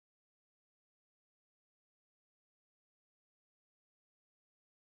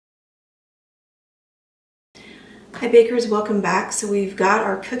Hi bakers, welcome back. So we've got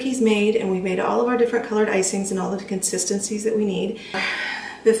our cookies made and we've made all of our different colored icings and all the consistencies that we need.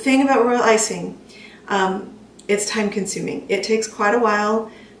 The thing about royal icing, it's time consuming. It takes quite a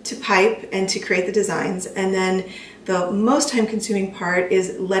while to pipe and to create the designs, and then the most time consuming part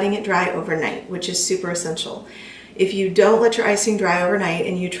is letting it dry overnight, which is super essential. If you don't let your icing dry overnight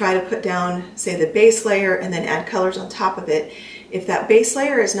and you try to put down, say, the base layer and then add colors on top of it, if that base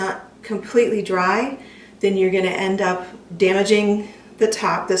layer is not completely dry, then you're going to end up damaging the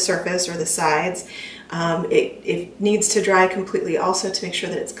top, the surface, or the sides. It needs to dry completely also to make sure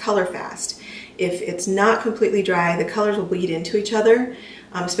that it's color fast. If it's not completely dry, the colors will bleed into each other,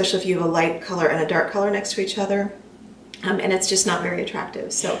 especially if you have a light color and a dark color next to each other, and it's just not very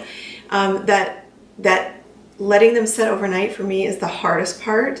attractive. So that letting them set overnight for me is the hardest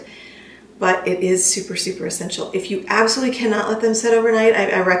part, but it is super, super essential. If you absolutely cannot let them set overnight,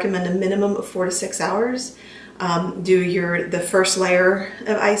 I recommend a minimum of 4 to 6 hours. Do the first layer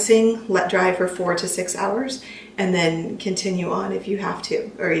of icing, let dry for 4 to 6 hours, and then continue on if you have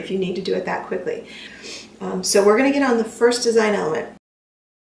to, or if you need to do it that quickly. So we're gonna get on the first design element.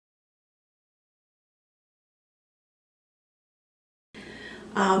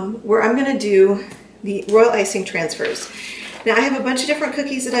 Where I'm gonna do the royal icing transfers. Now I have a bunch of different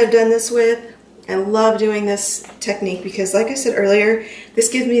cookies that I've done this with. I love doing this technique because, like I said earlier, this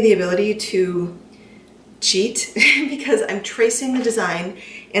gives me the ability to cheat because I'm tracing the design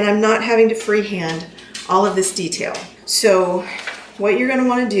and I'm not having to freehand all of this detail. So what you're going to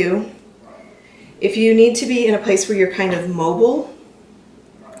want to do, if you need to be in a place where you're kind of mobile,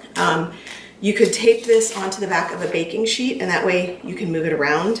 you could tape this onto the back of a baking sheet, and that way you can move it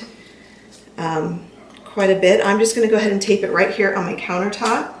around quite a bit. I'm just going to go ahead and tape it right here on my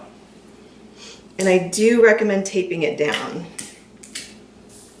countertop, and I do recommend taping it down.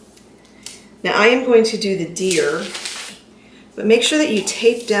 Now I am going to do the deer, but make sure that you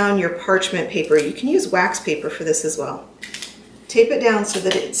tape down your parchment paper. You can use wax paper for this as well. Tape it down so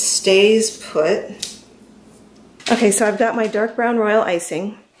that it stays put. Okay, so I've got my dark brown royal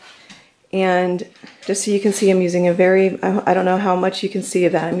icing, and just so you can see, I'm using a very, I don't know how much you can see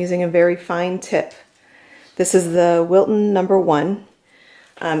of that, I'm using a very fine tip. This is the Wilton #1.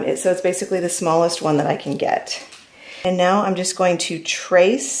 So it's basically the smallest one that I can get. And now I'm just going to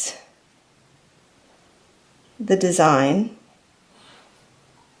trace the design.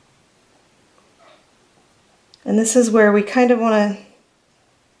 And this is where we kind of want to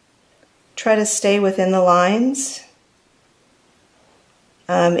try to stay within the lines.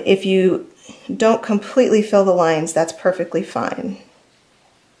 If you don't completely fill the lines, that's perfectly fine.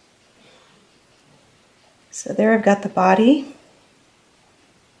 So there I've got the body.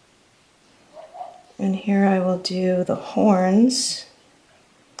 And here I will do the horns.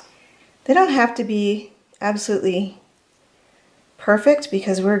 They don't have to be absolutely perfect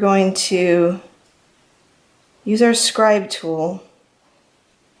because we're going to use our scribe tool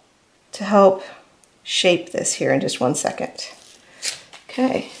to help shape this here in just 1 second.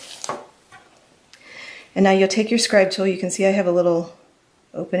 Okay. And now you'll take your scribe tool. You can see I have a little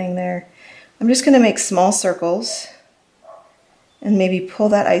opening there. I'm just going to make small circles and maybe pull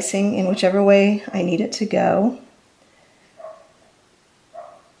that icing in whichever way I need it to go.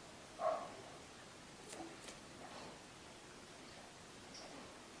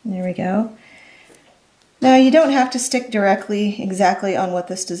 There we go. Now you don't have to stick directly exactly on what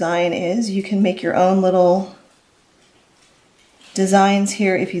this design is. You can make your own little designs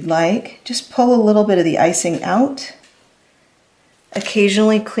here if you'd like. Just pull a little bit of the icing out.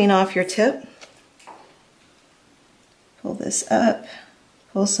 Occasionally clean off your tip. Pull this up,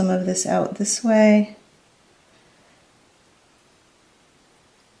 pull some of this out this way.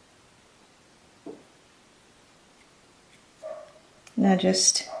 Now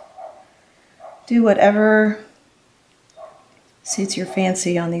just do whatever suits your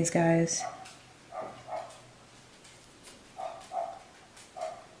fancy on these guys.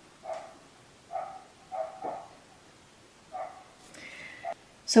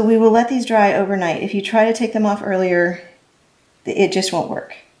 So we will let these dry overnight. If you try to take them off earlier, it just won't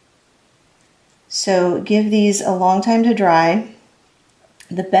work. So give these a long time to dry.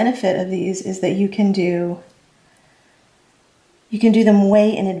 The benefit of these is that you can do them way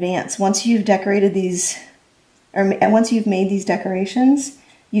in advance. Once you've decorated these, or once you've made these decorations,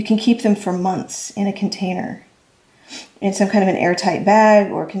 you can keep them for months in a container, in some kind of an airtight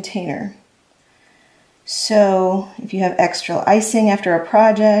bag or container. So if you have extra icing after a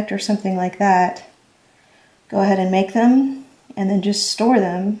project or something like that, go ahead and make them and then just store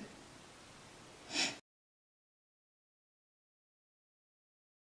them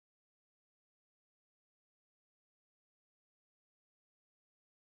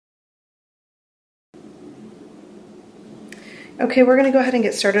Okay, we're gonna go ahead and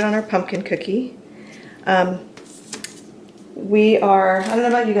get started on our pumpkin cookie. I don't know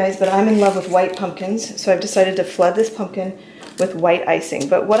about you guys, but I'm in love with white pumpkins, so I've decided to flood this pumpkin with white icing.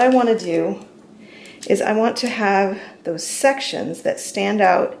 But what I wanna do is I want to have those sections that stand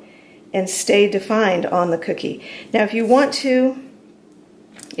out and stay defined on the cookie. Now, if you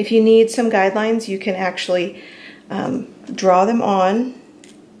need some guidelines, you can actually draw them on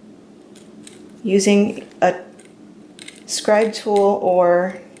using a scribe tool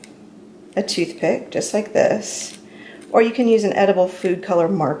or a toothpick, just like this. Or you can use an edible food color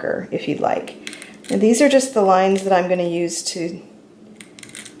marker if you'd like. And these are just the lines that I'm going to use to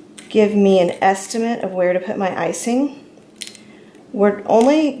give me an estimate of where to put my icing. We're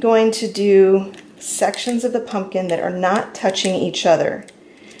only going to do sections of the pumpkin that are not touching each other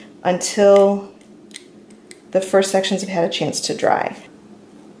until the first sections have had a chance to dry.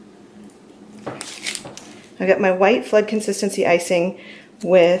 I've got my white flood consistency icing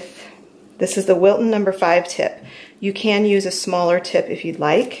with, this is the Wilton number 5 tip. You can use a smaller tip if you'd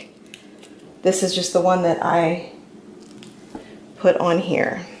like. This is just the one that I put on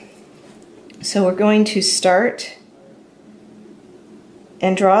here. So we're going to start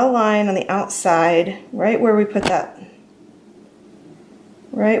and draw a line on the outside right where we put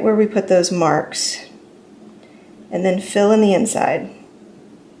those marks, and then fill in the inside.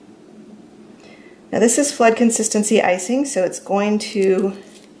 Now this is flood consistency icing, so it's going to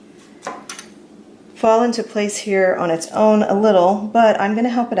fall into place here on its own a little, but I'm going to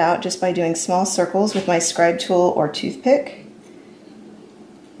help it out just by doing small circles with my scribe tool or toothpick.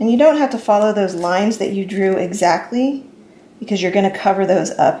 And you don't have to follow those lines that you drew exactly, because you're going to cover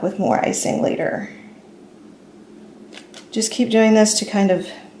those up with more icing later. Just keep doing this to kind of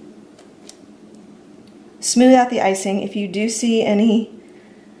smooth out the icing. If you do see any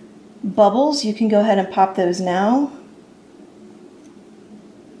bubbles, you can go ahead and pop those now.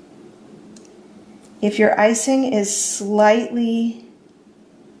 If your icing is slightly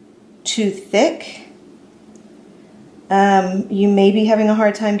too thick, you may be having a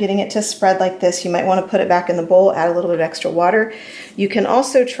hard time getting it to spread like this. You might want to put it back in the bowl, add a little bit of extra water. You can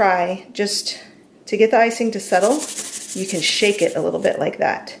also try, just to get the icing to settle, you can shake it a little bit like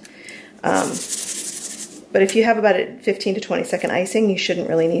that. But if you have about a 15 to 20 second icing, you shouldn't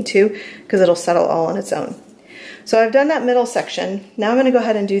really need to, because it'll settle all on its own. So I've done that middle section. Now I'm going to go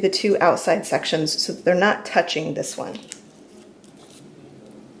ahead and do the 2 outside sections so that they're not touching this one.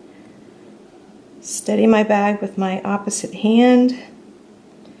 Steady my bag with my opposite hand.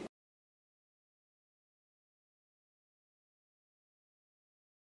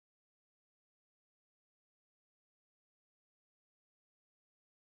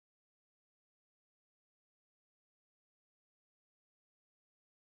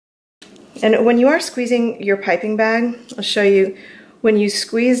 And when you are squeezing your piping bag, I'll show you, when you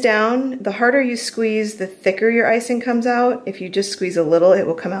squeeze down, the harder you squeeze, the thicker your icing comes out. If you just squeeze a little, it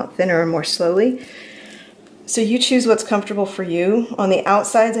will come out thinner and more slowly. So you choose what's comfortable for you. On the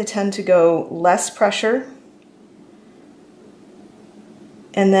outsides, I tend to go less pressure.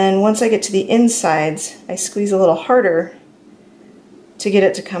 And then once I get to the insides, I squeeze a little harder to get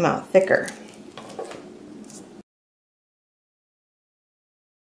it to come out thicker.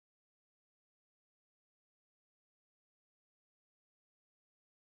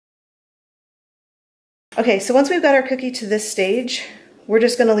 Okay, so once we've got our cookie to this stage, we're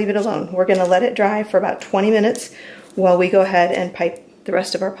just going to leave it alone. We're going to let it dry for about 20 minutes while we go ahead and pipe the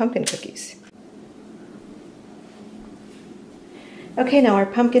rest of our pumpkin cookies. Okay, now our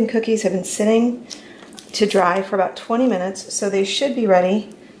pumpkin cookies have been sitting to dry for about 20 minutes, so they should be ready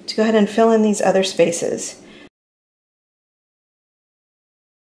to go ahead and fill in these other spaces.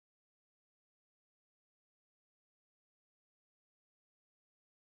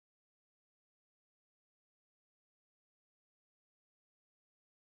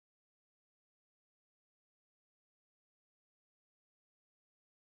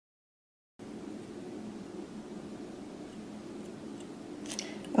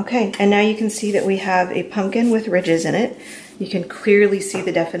 Okay, and now you can see that we have a pumpkin with ridges in it. You can clearly see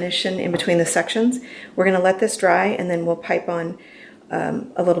the definition in between the sections. We're going to let this dry, and then we'll pipe on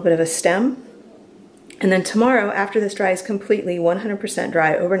a little bit of a stem. And then tomorrow, after this dries completely, 100%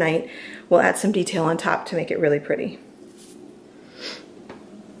 dry overnight, we'll add some detail on top to make it really pretty.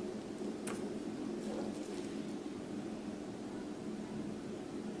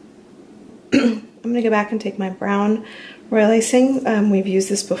 I'm going to go back and take my brown Royal Icing. We've used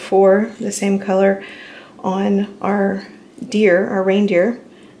this before, the same color on our deer, our reindeer.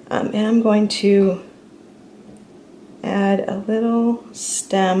 And I'm going to add a little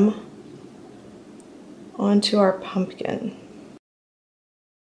stem onto our pumpkin.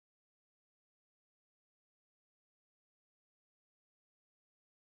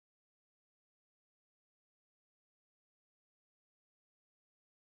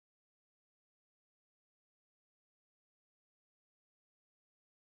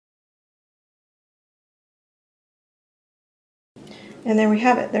 And there we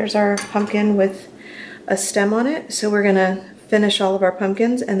have it. There's our pumpkin with a stem on it. So we're gonna finish all of our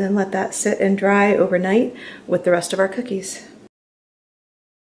pumpkins and then let that sit and dry overnight with the rest of our cookies.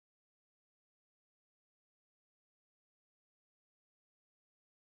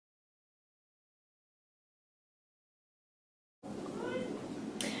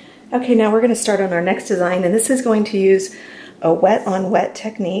 Okay, now we're going to start on our next design, and this is going to use a wet on wet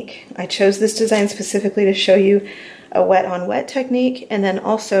technique. I chose this design specifically to show you a wet on wet technique and then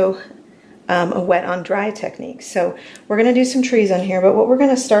also a wet on dry technique. So we're going to do some trees on here, but what we're going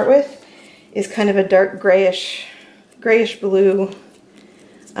to start with is kind of a dark grayish blue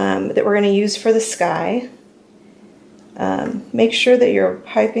that we're going to use for the sky. Make sure that your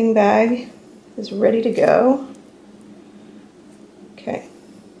piping bag is ready to go. Okay.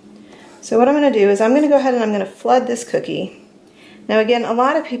 So what I'm going to do is I'm going to go ahead and I'm going to flood this cookie. Now again, a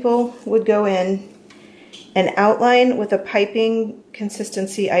lot of people would go in and outline with a piping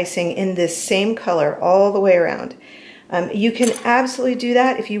consistency icing in this same color all the way around. You can absolutely do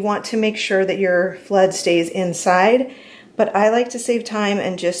that if you want to make sure that your flood stays inside, but I like to save time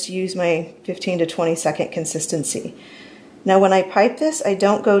and just use my 15 to 20 second consistency. Now when I pipe this, I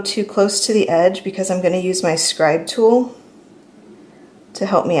don't go too close to the edge because I'm going to use my scribe tool to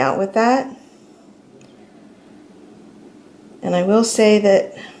help me out with that. And I will say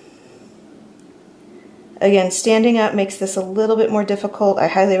that, again, standing up makes this a little bit more difficult. I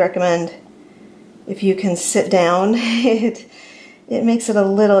highly recommend if you can sit down, it makes it a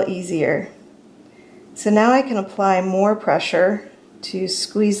little easier. So now I can apply more pressure to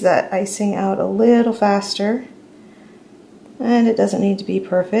squeeze that icing out a little faster. And it doesn't need to be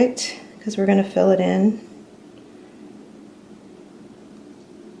perfect because we're going to fill it in.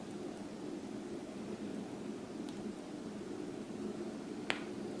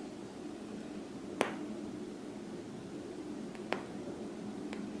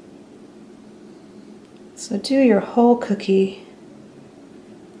 So do your whole cookie.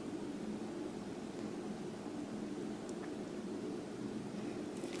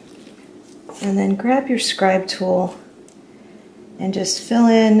 And then grab your scribe tool and just fill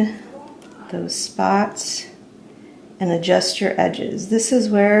in those spots and adjust your edges. This is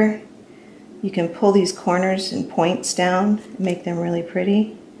where you can pull these corners and points down and make them really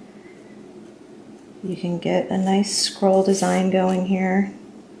pretty. You can get a nice scroll design going here.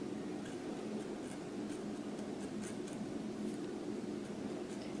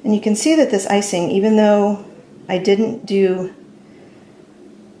 And you can see that this icing, even though I didn't do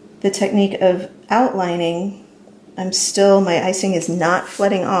the technique of outlining, my icing is not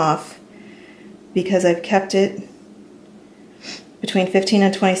flooding off because I've kept it between 15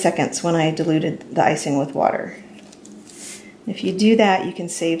 and 20 seconds when I diluted the icing with water. If you do that, you can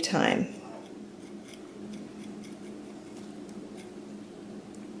save time.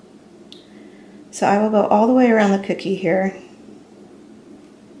 So I will go all the way around the cookie here,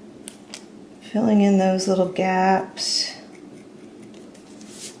 filling in those little gaps.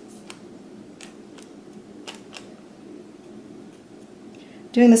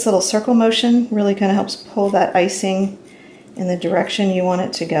 Doing this little circle motion really kind of helps pull that icing in the direction you want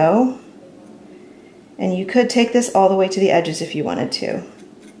it to go. And you could take this all the way to the edges if you wanted to.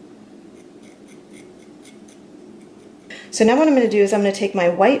 So now what I'm going to do is I'm going to take my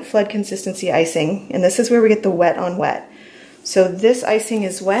white flood consistency icing, and this is where we get the wet on wet. So this icing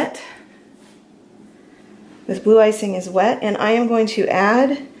is wet. This blue icing is wet, and I am going to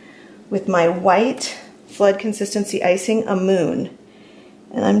add with my white flood consistency icing a moon.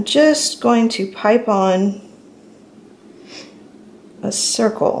 And I'm just going to pipe on a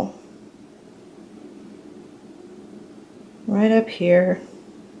circle right up here.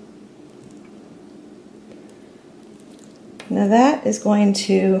 Now that is going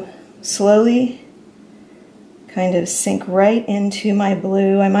to slowly kind of sink right into my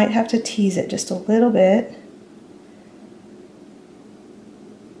blue. I might have to tease it just a little bit.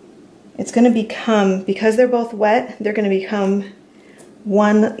 It's going to become, because they're both wet, they're going to become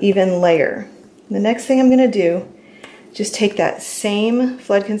one even layer. The next thing I'm going to do, just take that same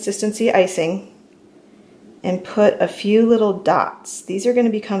flood consistency icing and put a few little dots. These are going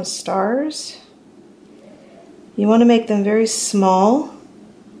to become stars. You want to make them very small.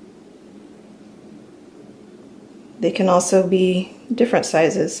 They can also be different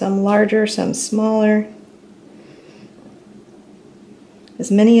sizes, some larger, some smaller. As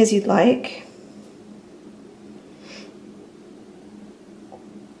many as you'd like.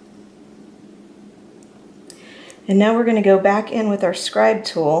 And now we're going to go back in with our scribe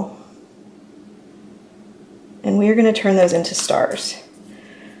tool, and we're going to turn those into stars.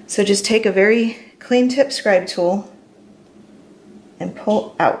 So just take a very clean tip scribe tool and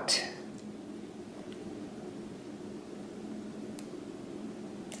pull out.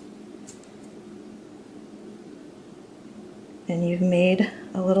 And you've made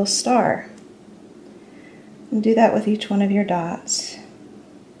a little star. And do that with each one of your dots.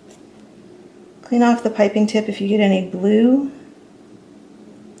 Clean off the piping tip if you get any glue,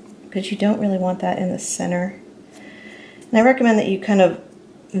 because you don't really want that in the center. And I recommend that you kind of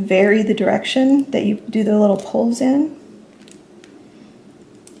vary the direction that you do the little pulls in.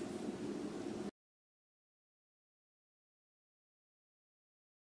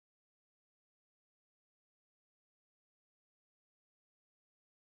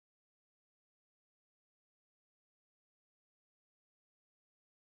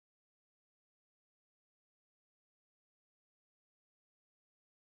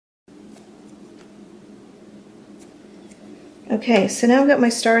 Okay, so now I've got my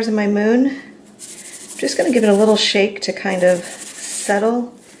stars and my moon. I'm just going to give it a little shake to kind of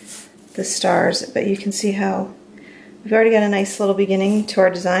settle the stars, but you can see how we've already got a nice little beginning to our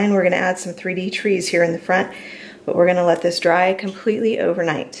design. We're going to add some 3D trees here in the front, but we're going to let this dry completely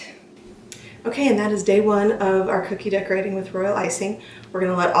overnight. Okay, and that is day one of our cookie decorating with royal icing. We're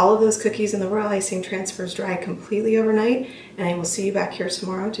going to let all of those cookies and the royal icing transfers dry completely overnight, and I will see you back here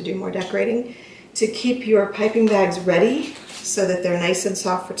tomorrow to do more decorating. To keep your piping bags ready so that they're nice and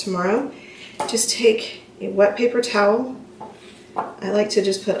soft for tomorrow, just take a wet paper towel. I like to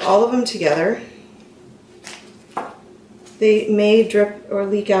just put all of them together. They may drip or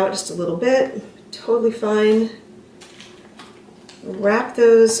leak out just a little bit, totally fine. Wrap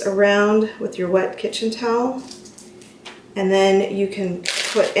those around with your wet kitchen towel, and then you can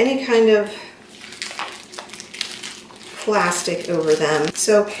put any kind of plastic over them.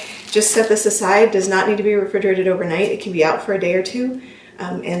 So just set this aside. Does not need to be refrigerated overnight. It can be out for a day or two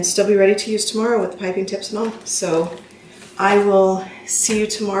and still be ready to use tomorrow with the piping tips and all. So I will see you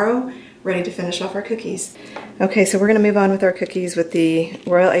tomorrow, ready to finish off our cookies. Okay, so we're going to move on with our cookies with the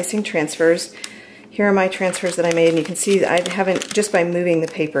royal icing transfers. Here are my transfers that I made, and you can see I haven't, just by moving the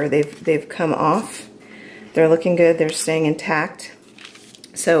paper, they've come off. They're looking good. They're staying intact.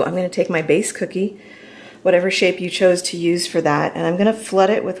 So I'm going to take my base cookie, whatever shape you chose to use for that, and I'm going to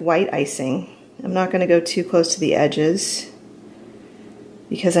flood it with white icing. I'm not going to go too close to the edges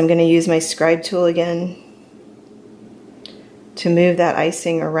because I'm going to use my scribe tool again to move that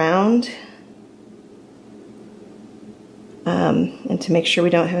icing around and to make sure we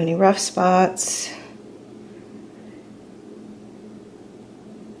don't have any rough spots.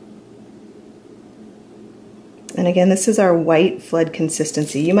 And again, this is our white flood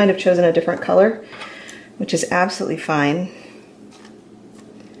consistency. You might have chosen a different color, which is absolutely fine.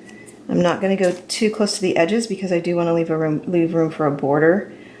 I'm not going to go too close to the edges because I do want to leave room for a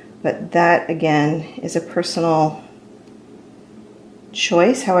border, but that again is a personal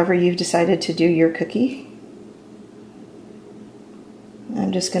choice, however you've decided to do your cookie.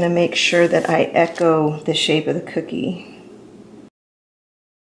 I'm just going to make sure that I echo the shape of the cookie.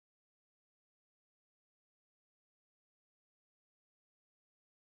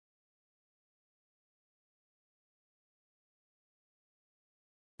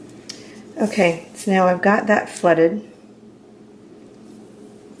 Okay, so now I've got that flooded.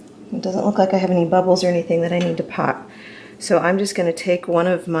 It doesn't look like I have any bubbles or anything that I need to pop. So I'm just going to take one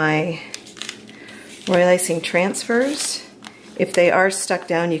of my royal icing transfers. If they are stuck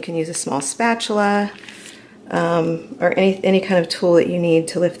down, you can use a small spatula or any kind of tool that you need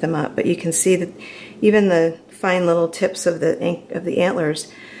to lift them up. But you can see that even the fine little tips of the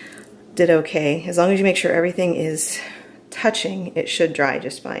antlers did okay. As long as you make sure everything is touching, it should dry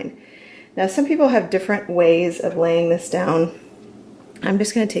just fine. Now, some people have different ways of laying this down. I'm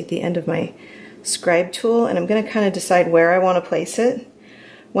just going to take the end of my scribe tool and I'm going to kind of decide where I want to place it.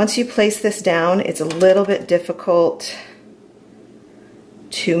 Once you place this down, it's a little bit difficult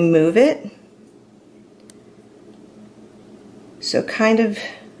to move it. So kind of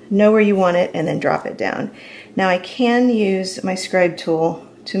know where you want it and then drop it down. Now I can use my scribe tool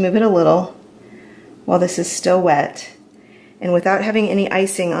to move it a little while this is still wet. And without having any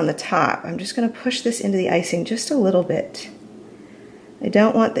icing on the top, I'm just going to push this into the icing just a little bit. I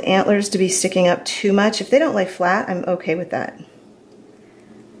don't want the antlers to be sticking up too much. If they don't lay flat, I'm okay with that.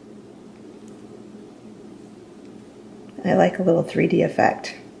 I like a little 3D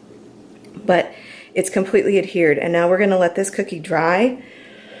effect. But it's completely adhered, and now we're going to let this cookie dry.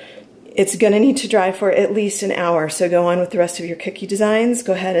 It's going to need to dry for at least an hour, so go on with the rest of your cookie designs.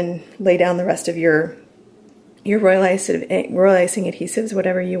 Go ahead and lay down the rest of your royal icing adhesives,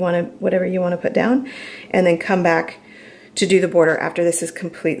 whatever you want to put down, and then come back to do the border after this is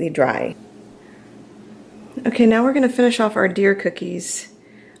completely dry. Okay, now we're going to finish off our deer cookies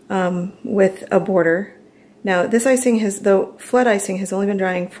with a border. Now this icing has, the flood icing has only been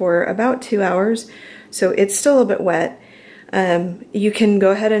drying for about 2 hours, so it's still a little bit wet. You can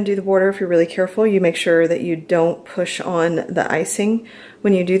go ahead and do the border if you're really careful. You make sure that you don't push on the icing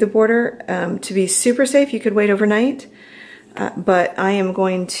when you do the border. To be super safe, you could wait overnight, but I am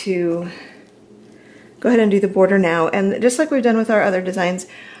going to go ahead and do the border now. And just like we've done with our other designs,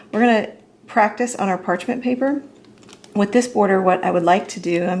 we're going to practice on our parchment paper. With this border, what I would like to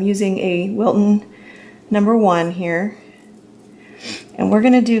do, I'm using a Wilton #1 here. And we're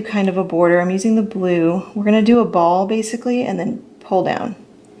going to do kind of a border. I'm using the blue. We're going to do a ball basically and then pull down.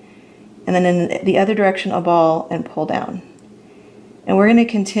 And then in the other direction, a ball and pull down. And we're going to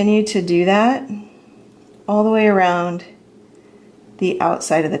continue to do that all the way around the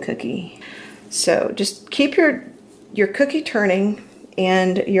outside of the cookie. So just keep your cookie turning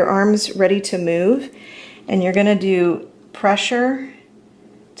and your arms ready to move. And you're going to do pressure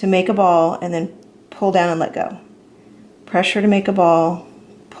to make a ball and then pull down and let go. Pressure to make a ball,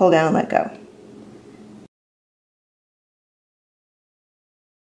 pull down and let go.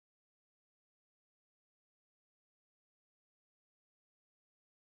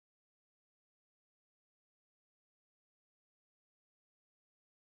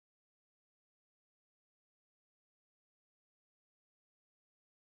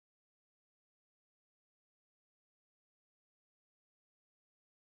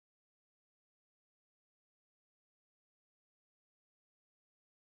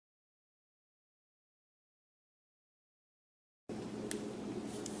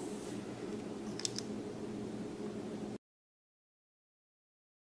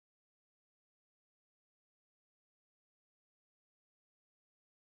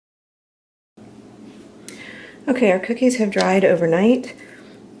 Okay, our cookies have dried overnight,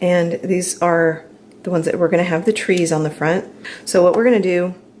 and these are the ones that we're going to have the trees on the front. So what we're going to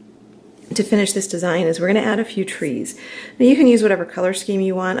do to finish this design is we're going to add a few trees. Now you can use whatever color scheme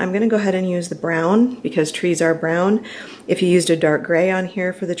you want. I'm going to go ahead and use the brown because trees are brown. If you used a dark gray on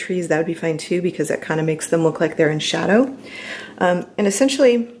here for the trees, that would be fine too, because that kind of makes them look like they're in shadow. And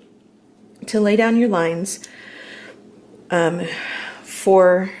essentially, to lay down your lines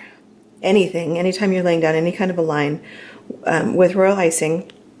for anything, anytime you're laying down any kind of a line with royal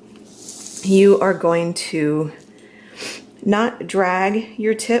icing, you are going to not drag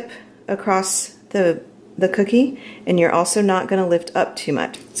your tip across the cookie, and you're also not going to lift up too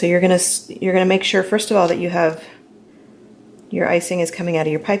much. So you're gonna make sure first of all that you have your icing is coming out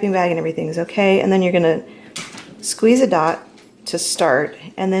of your piping bag and everything is okay, and then you're going to squeeze a dot to start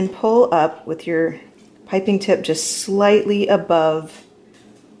and then pull up with your piping tip just slightly above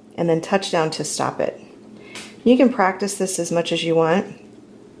and then touch down to stop it. You can practice this as much as you want.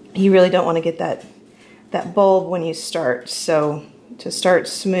 You really don't want to get that bulb when you start, so to start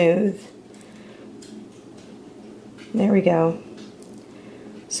smooth, there we go.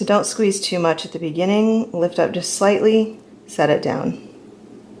 So don't squeeze too much at the beginning, lift up just slightly, set it down.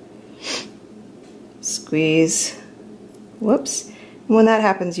 Squeeze, whoops. And when that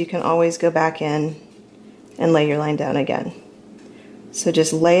happens, you can always go back in and lay your line down again. So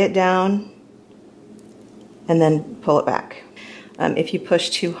just lay it down and then pull it back. If you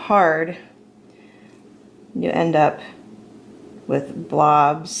push too hard, you end up with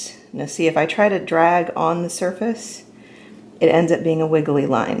blobs. Now see, if I try to drag on the surface, it ends up being a wiggly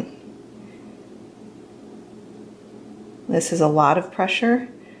line. This is a lot of pressure,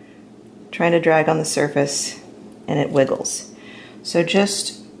 trying to drag on the surface, and it wiggles. So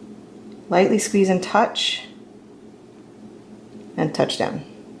just lightly squeeze and touch down.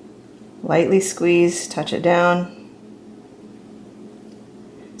 Lightly squeeze, touch it down.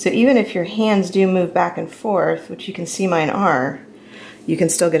 So even if your hands do move back and forth, which you can see mine are, you can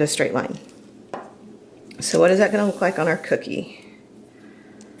still get a straight line. So what is that going to look like on our cookie?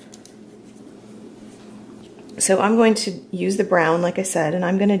 So I'm going to use the brown, like I said, and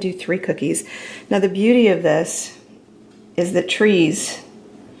I'm going to do 3 cookies. Now the beauty of this is that trees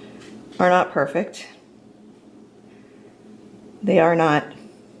are not perfect. They are not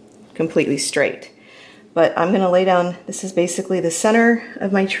completely straight. But I'm going to lay down, this is basically the center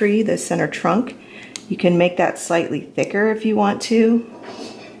of my tree, the center trunk. You can make that slightly thicker if you want to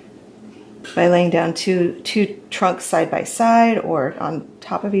by laying down two trunks side by side or on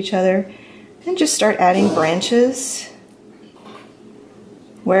top of each other, and just start adding branches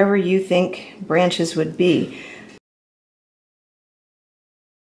wherever you think branches would be.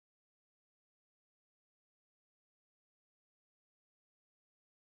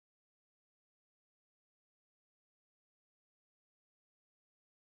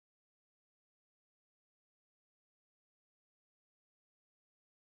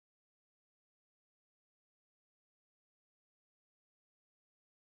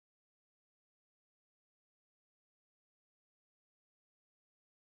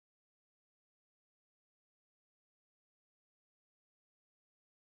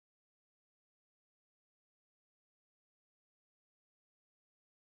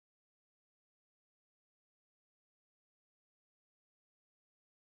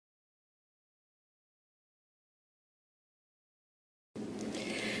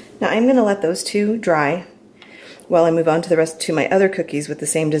 Now I'm going to let those two dry while I move on to the rest to my other cookies with the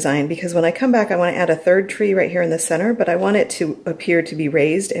same design, because when I come back I want to add a third tree right here in the center, but I want it to appear to be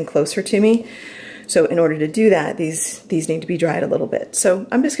raised and closer to me. So in order to do that, these need to be dried a little bit. So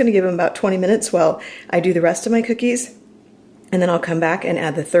I'm just going to give them about 20 minutes while I do the rest of my cookies, and then I'll come back and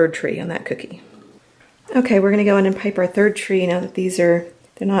add the third tree on that cookie. Okay, we're going to go in and pipe our third tree now that they're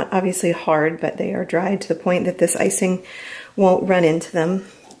not obviously hard, but they are dried to the point that this icing won't run into them.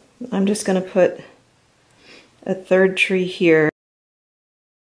 I'm just going to put a third tree here.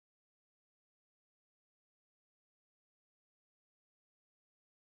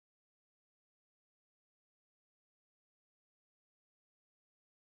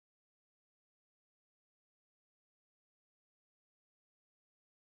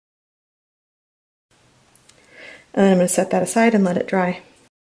 And then I'm going to set that aside and let it dry.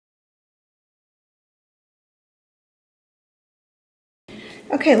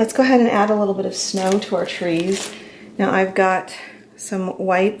 Okay, let's go ahead and add a little bit of snow to our trees. Now I've got some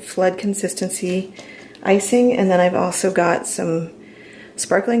white flood consistency icing, and then I've also got some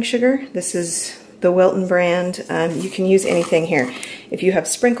sparkling sugar. This is the Wilton brand. You can use anything here. If you have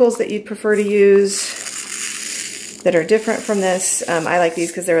sprinkles that you'd prefer to use that are different from this, I like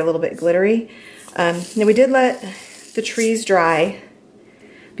these because they're a little bit glittery. Now we did let the trees dry,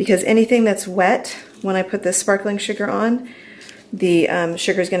 because anything that's wet, when I put this sparkling sugar on, the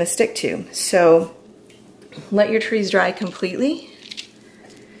sugar is going to stick to. So let your trees dry completely,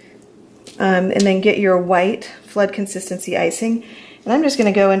 and then get your white flood consistency icing. And I'm just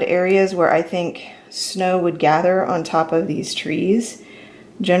going to go into areas where I think snow would gather on top of these trees,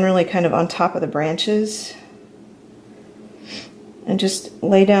 generally kind of on top of the branches, and just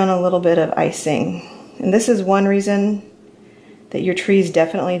lay down a little bit of icing. And this is one reason that your trees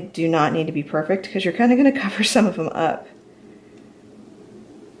definitely do not need to be perfect, because you're kind of going to cover some of them up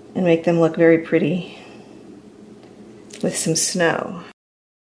and make them look very pretty with some snow.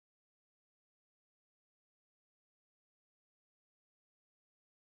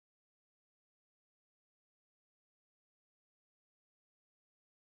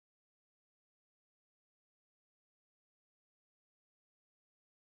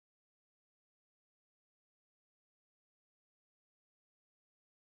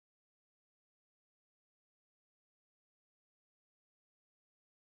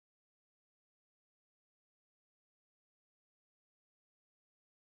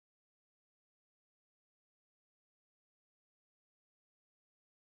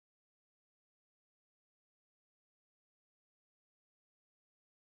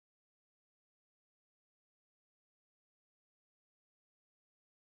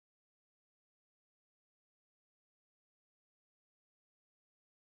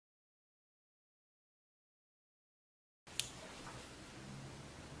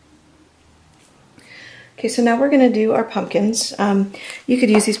 Okay, so now we're going to do our pumpkins. You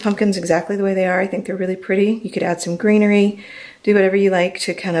could use these pumpkins exactly the way they are. I think they're really pretty. You could add some greenery, do whatever you like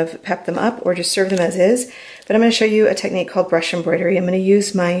to kind of pep them up, or just serve them as is. But I'm going to show you a technique called brush embroidery. I'm going to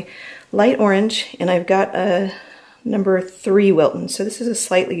use my light orange, and I've got a number 3 Wilton. So this is a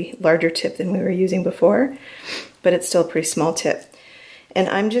slightly larger tip than we were using before, but it's still a pretty small tip. And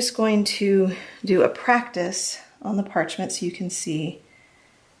I'm just going to do a practice on the parchment so you can see.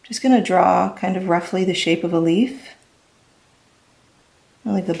 Just going to draw kind of roughly the shape of a leaf.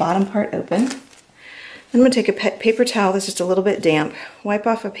 I'll leave the bottom part open. Then I'm going to take a paper towel that's just a little bit damp, wipe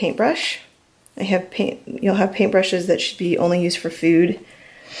off a paintbrush. You'll have paintbrushes that should be only used for food.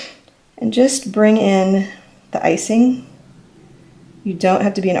 And just bring in the icing. You don't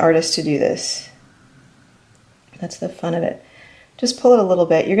have to be an artist to do this. That's the fun of it. Just pull it a little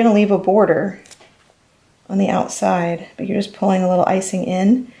bit. You're going to leave a border on the outside, but you're just pulling a little icing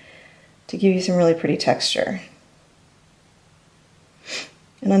in to give you some really pretty texture.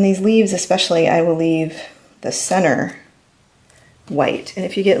 And on these leaves especially, I will leave the center white. And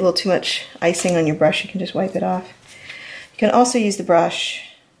if you get a little too much icing on your brush, you can just wipe it off. You can also use the brush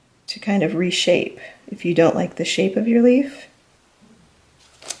to kind of reshape if you don't like the shape of your leaf.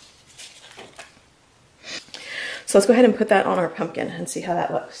 So let's go ahead and put that on our pumpkin and see how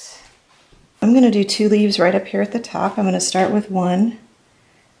that looks. I'm going to do 2 leaves right up here at the top. I'm going to start with 1.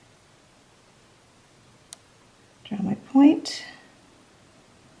 Draw my point.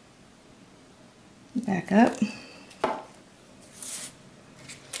 Back up.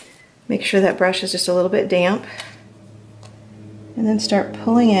 Make sure that brush is just a little bit damp. And then start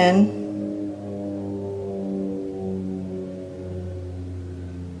pulling in.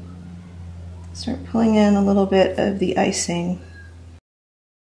 Start pulling in a little bit of the icing.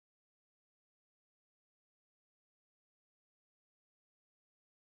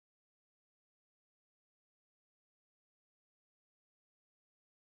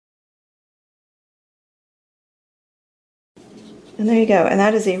 And there you go. And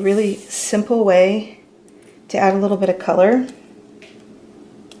that is a really simple way to add a little bit of color and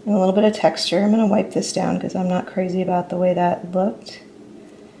a little bit of texture. I'm going to wipe this down because I'm not crazy about the way that looked.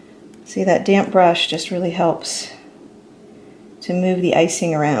 See, that damp brush just really helps to move the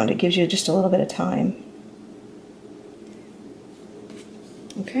icing around. It gives you just a little bit of time.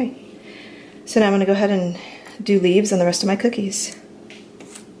 Okay, so now I'm going to go ahead and do leaves on the rest of my cookies.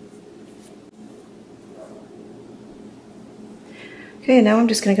 Okay, now I'm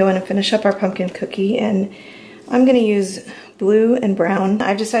just going to go in and finish up our pumpkin cookie, and I'm going to use blue and brown.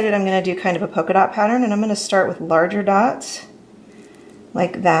 I've decided I'm going to do kind of a polka dot pattern, and I'm going to start with larger dots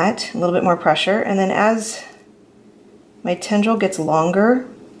like that, a little bit more pressure, and then as my tendril gets longer,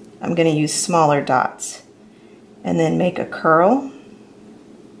 I'm going to use smaller dots and then make a curl.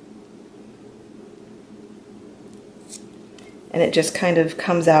 And it just kind of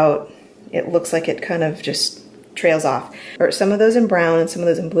comes out, it looks like it kind of just trails off. Or some of those in brown and some of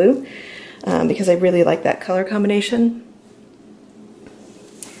those in blue, because I really like that color combination.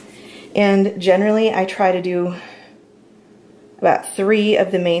 And generally I try to do about 3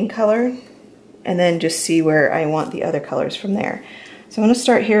 of the main color and then just see where I want the other colors from there. So I'm going to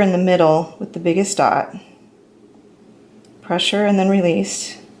start here in the middle with the biggest dot. Pressure and then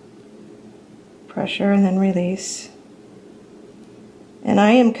release. Pressure and then release. And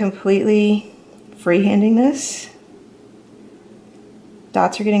I am completely freehanding this.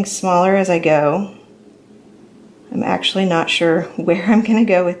 Dots are getting smaller as I go. I'm actually not sure where I'm going to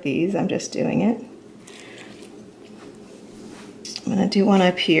go with these. I'm just doing it. I'm going to do one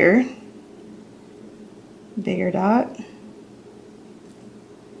up here. Bigger dot.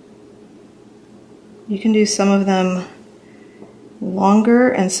 You can do some of them longer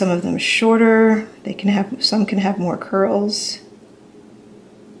and some of them shorter. They can have, some can have more curls.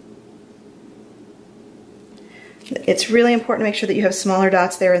 It's really important to make sure that you have smaller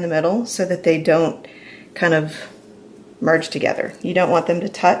dots there in the middle so that they don't kind of merge together. You don't want them to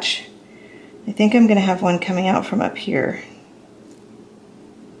touch. I think I'm going to have one coming out from up here.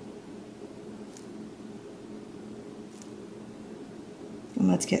 And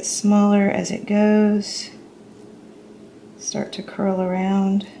let's get smaller as it goes. Start to curl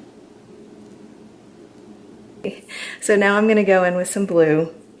around. So now I'm going to go in with some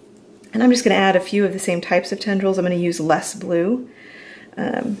blue. And I'm just going to add a few of the same types of tendrils. I'm going to use less blue.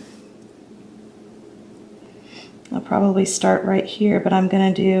 I'll probably start right here, but I'm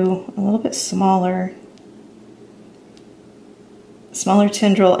going to do a little bit smaller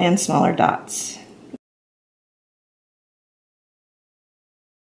tendril and smaller dots.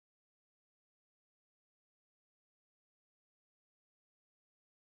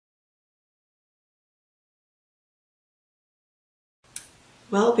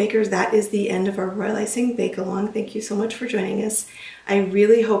 Well, bakers, that is the end of our Royal Icing Bake Along. Thank you so much for joining us. I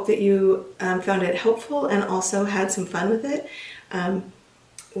really hope that you found it helpful and also had some fun with it.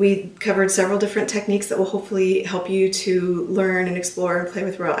 We covered several different techniques that will hopefully help you to learn and explore and play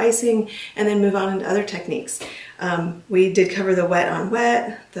with royal icing and then move on into other techniques. We did cover the wet on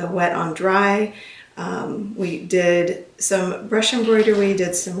wet, the wet on dry. We did some brush embroidery, we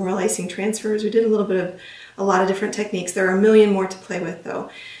did some royal icing transfers, we did a lot of different techniques. There are a million more to play with though.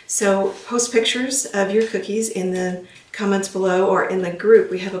 So post pictures of your cookies in the comments below or in the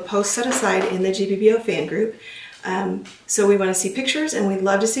group. We have a post set aside in the GBBO Fan Group. So we want to see pictures and we'd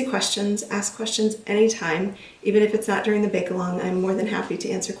love to see questions. Ask questions anytime, even if it's not during the bake along. I'm more than happy to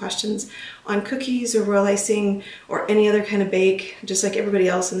answer questions on cookies or royal icing or any other kind of bake. Just like everybody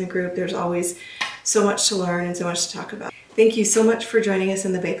else in the group, there's always so much to learn and so much to talk about. Thank you so much for joining us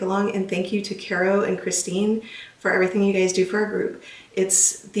in the bake along, and thank you to Caro and Christine for everything you guys do for our group.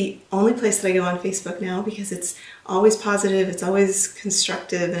 It's the only place that I go on Facebook now because it's always positive, it's always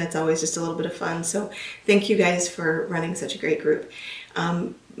constructive, and it's always just a little bit of fun. So thank you guys for running such a great group.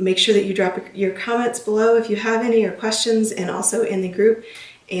 Make sure that you drop your comments below if you have any or questions, and also in the group,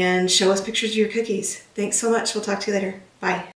 and show us pictures of your cookies. Thanks so much. We'll talk to you later. Bye.